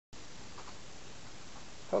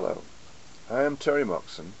Hello, I am Terry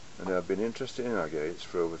Moxon, and I have been interested in agates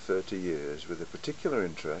for over 30 years, with a particular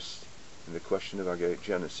interest in the question of agate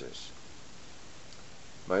genesis.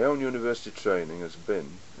 My own university training has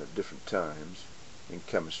been, at different times, in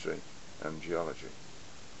chemistry and geology.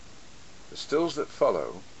 The stills that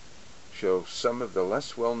follow show some of the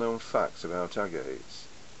less well-known facts about agates,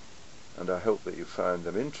 and I hope that you find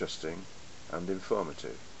them interesting and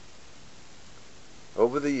informative.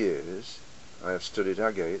 Over the years, I have studied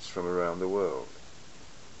agates from around the world.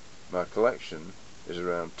 My collection is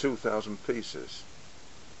around 2,000 pieces,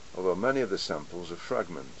 although many of the samples are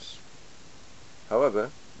fragments.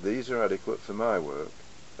 However, these are adequate for my work,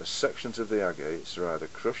 as sections of the agates are either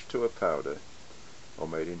crushed to a powder or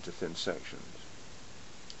made into thin sections.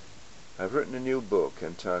 I have written a new book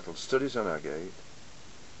entitled Studies on Agate,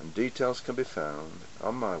 and details can be found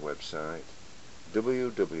on my website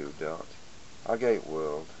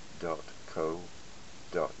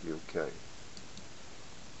www.agateworld.co.uk.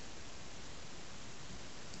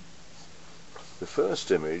 The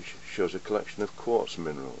first image shows a collection of quartz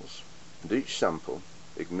minerals, and each sample,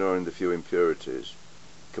 ignoring the few impurities,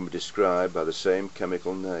 can be described by the same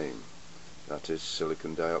chemical name, that is,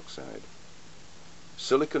 silicon dioxide.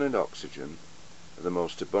 Silicon and oxygen are the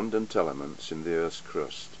most abundant elements in the Earth's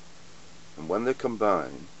crust, and when they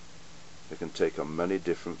combine, they can take on many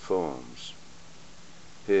different forms.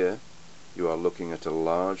 Here you are looking at a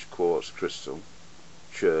large quartz crystal,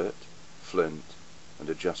 chert, flint, and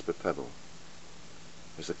a jasper pebble.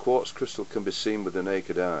 As the quartz crystal can be seen with the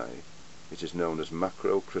naked eye, it is known as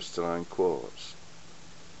macrocrystalline quartz.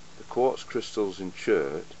 The quartz crystals in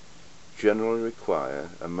chert generally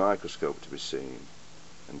require a microscope to be seen,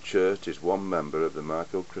 and chert is one member of the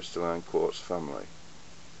macrocrystalline quartz family.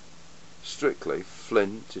 Strictly,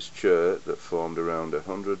 flint is chert that formed around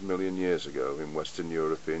 100 million years ago in Western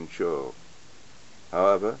European chalk.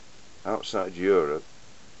 However, outside Europe,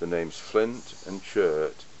 the names flint and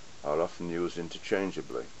chert are often used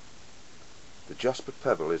interchangeably. The jasper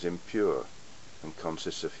pebble is impure and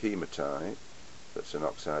consists of hematite, that's an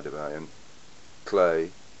oxide of iron,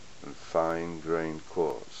 clay, and fine-grained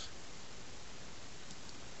quartz.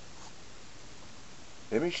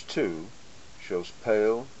 Image 2 shows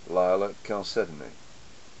pale lilac chalcedony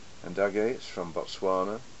and agates from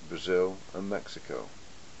Botswana, Brazil, and Mexico.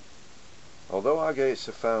 Although agates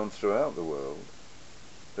are found throughout the world,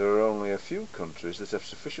 there are only a few countries that have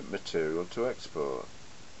sufficient material to export,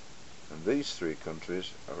 and these 3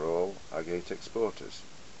 countries are all agate exporters.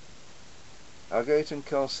 Agate and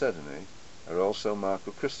chalcedony are also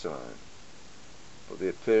macrocrystalline, but the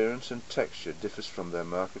appearance and texture differs from their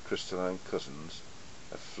macrocrystalline cousins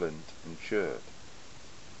of flint and chert.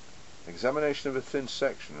 Examination of a thin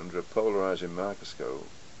section under a polarizing microscope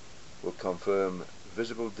will confirm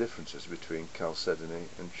visible differences between chalcedony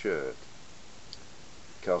and chert.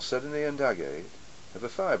 Chalcedony and agate have a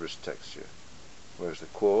fibrous texture, whereas the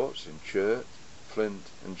quartz in chert,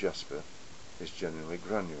 flint, and jasper is generally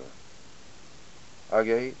granular.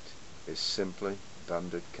 Agate is simply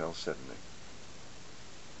banded chalcedony.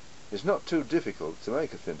 It is not too difficult to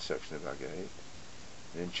make a thin section of agate.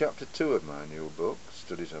 In chapter 2 of my new book,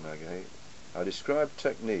 Studies on Agate, I describe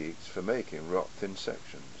techniques for making rock thin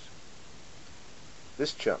sections.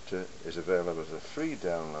 This chapter is available as a free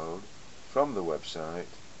download from the website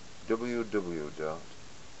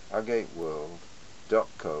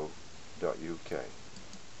www.agateworld.co.uk.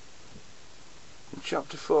 In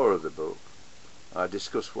chapter 4 of the book, I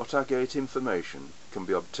discuss what agate information can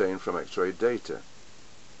be obtained from X-ray data.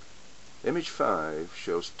 Image 5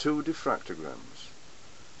 shows 2 diffractograms.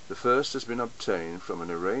 The first has been obtained from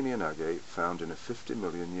an Iranian agate found in a 50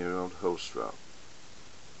 million year old host rock.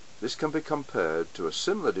 This can be compared to a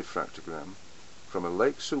similar diffractogram from a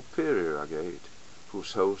Lake Superior agate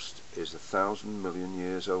whose host is 1,000 million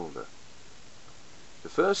years older. The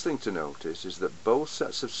first thing to notice is that both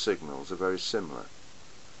sets of signals are very similar,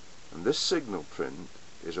 and this signal print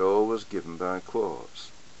is always given by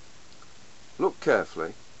quartz. Look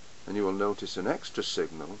carefully and you will notice an extra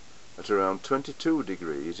signal at around 22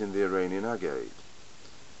 degrees in the Iranian agate.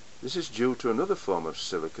 This is due to another form of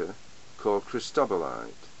silica called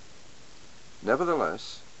cristobalite.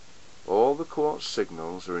 Nevertheless, all the quartz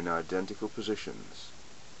signals are in identical positions.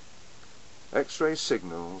 X-ray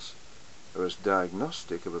signals are as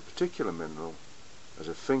diagnostic of a particular mineral as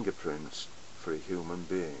are fingerprints for a human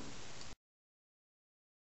being.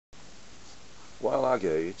 While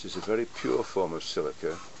agate is a very pure form of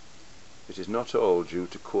silica, it is not all due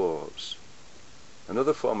to quartz.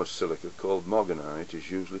 Another form of silica called mogonite is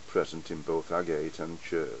usually present in both agate and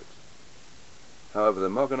chert. However, the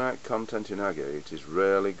mogonite content in agate is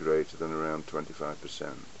rarely greater than around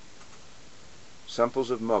 25%. Samples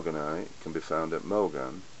of mogonite can be found at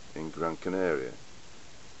Mogan in Gran Canaria,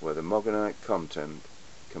 where the mogonite content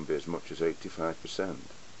can be as much as 85%.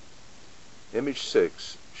 Image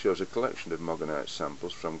 6 shows a collection of mogonite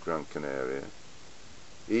samples from Gran Canaria,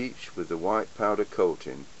 each with the white powder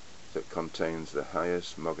coating that contains the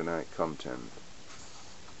highest mogonite content.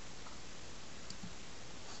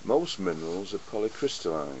 Most minerals are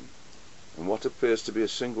polycrystalline, and what appears to be a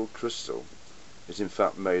single crystal is in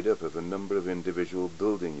fact made up of a number of individual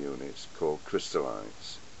building units called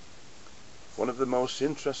crystallites. One of the most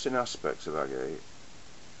interesting aspects of agate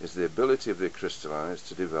is the ability of the crystallites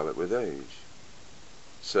to develop with age.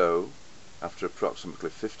 So, after approximately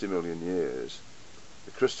 50 million years,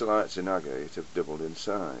 the crystallites in agate have doubled in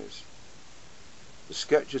size. The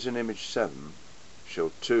sketches in image 7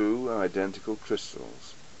 show two identical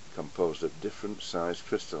crystals composed of different sized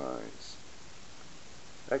crystallites.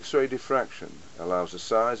 X-ray diffraction allows the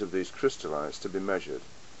size of these crystallites to be measured,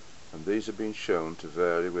 and these have been shown to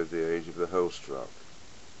vary with the age of the host rock.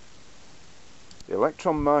 The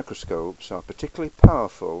electron microscopes are particularly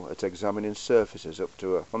powerful at examining surfaces up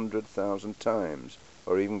to 100,000 times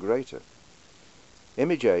or even greater.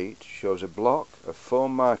 Image 8 shows a block of 4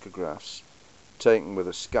 micrographs taken with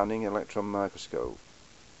a scanning electron microscope.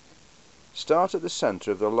 Start at the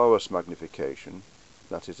centre of the lowest magnification,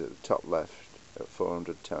 that is at the top left at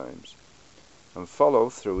 400 times, and follow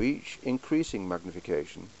through each increasing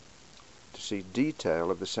magnification to see detail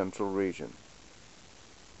of the central region.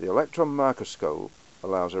 The electron microscope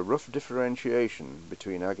allows a rough differentiation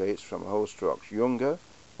between agates from host rocks younger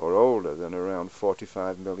or older than around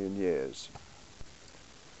 45 million years.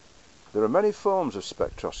 There are many forms of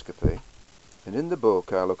spectroscopy, and in the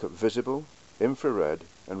book I look at visible, infrared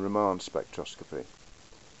and Raman spectroscopy.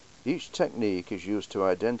 Each technique is used to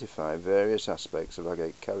identify various aspects of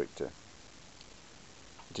agate character.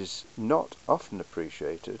 It is not often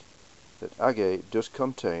appreciated that agate does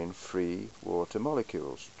contain free water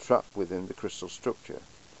molecules trapped within the crystal structure,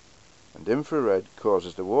 and infrared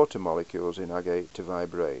causes the water molecules in agate to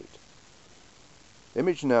vibrate.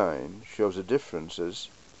 Image 9 shows the differences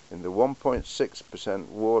in the 1.6%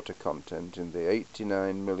 water content in the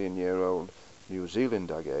 89 million year old New Zealand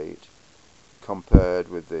agate compared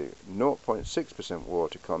with the 0.6%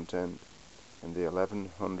 water content in the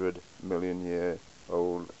 1100 million year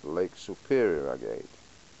old Lake Superior agate.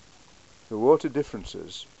 The water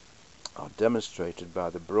differences are demonstrated by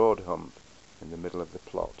the broad hump in the middle of the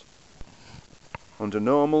plot. Under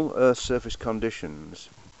normal Earth surface conditions,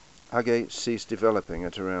 agates cease developing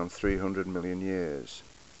at around 300 million years.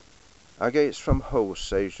 Agates from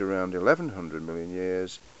hosts aged around 1100 million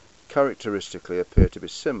years characteristically appear to be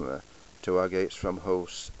similar to agates from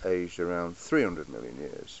hosts aged around 300 million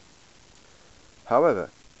years. However,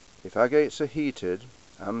 if agates are heated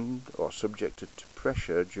and or subjected to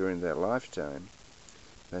pressure during their lifetime,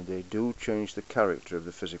 then they do change the character of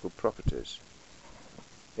the physical properties.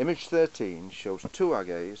 Image 13 shows two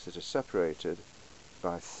agates that are separated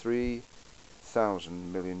by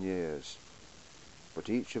 3,000 million years, but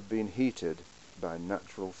each have been heated by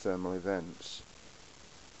natural thermal events.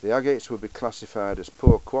 The agates would be classified as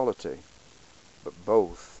poor quality, but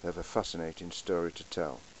both have a fascinating story to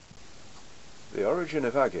tell. The origin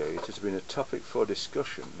of agate has been a topic for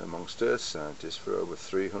discussion amongst earth scientists for over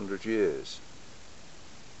 300 years.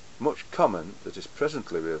 Much comment that is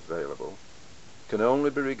presently available can only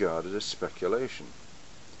be regarded as speculation.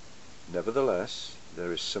 Nevertheless,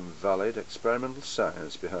 there is some valid experimental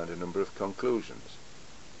science behind a number of conclusions.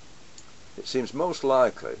 It seems most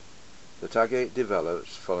likely that agate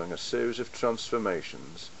develops following a series of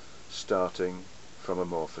transformations starting from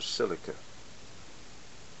amorphous silica.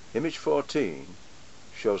 Image 14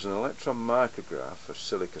 shows an electron micrograph of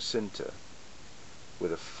silica sinter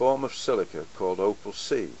with a form of silica called opal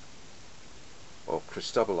C, or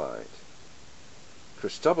cristobalite.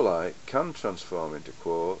 Cristobalite can transform into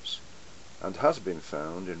quartz and has been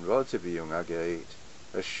found in relatively young agate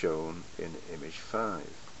as shown in image 5.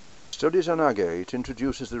 Studies on agate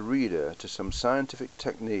introduces the reader to some scientific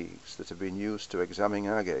techniques that have been used to examine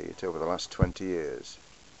agate over the last 20 years.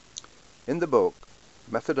 In the book,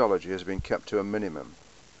 methodology has been kept to a minimum,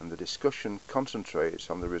 and the discussion concentrates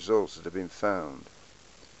on the results that have been found.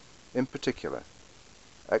 In particular,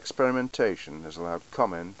 experimentation has allowed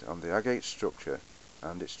comment on the agate structure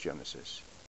and its genesis.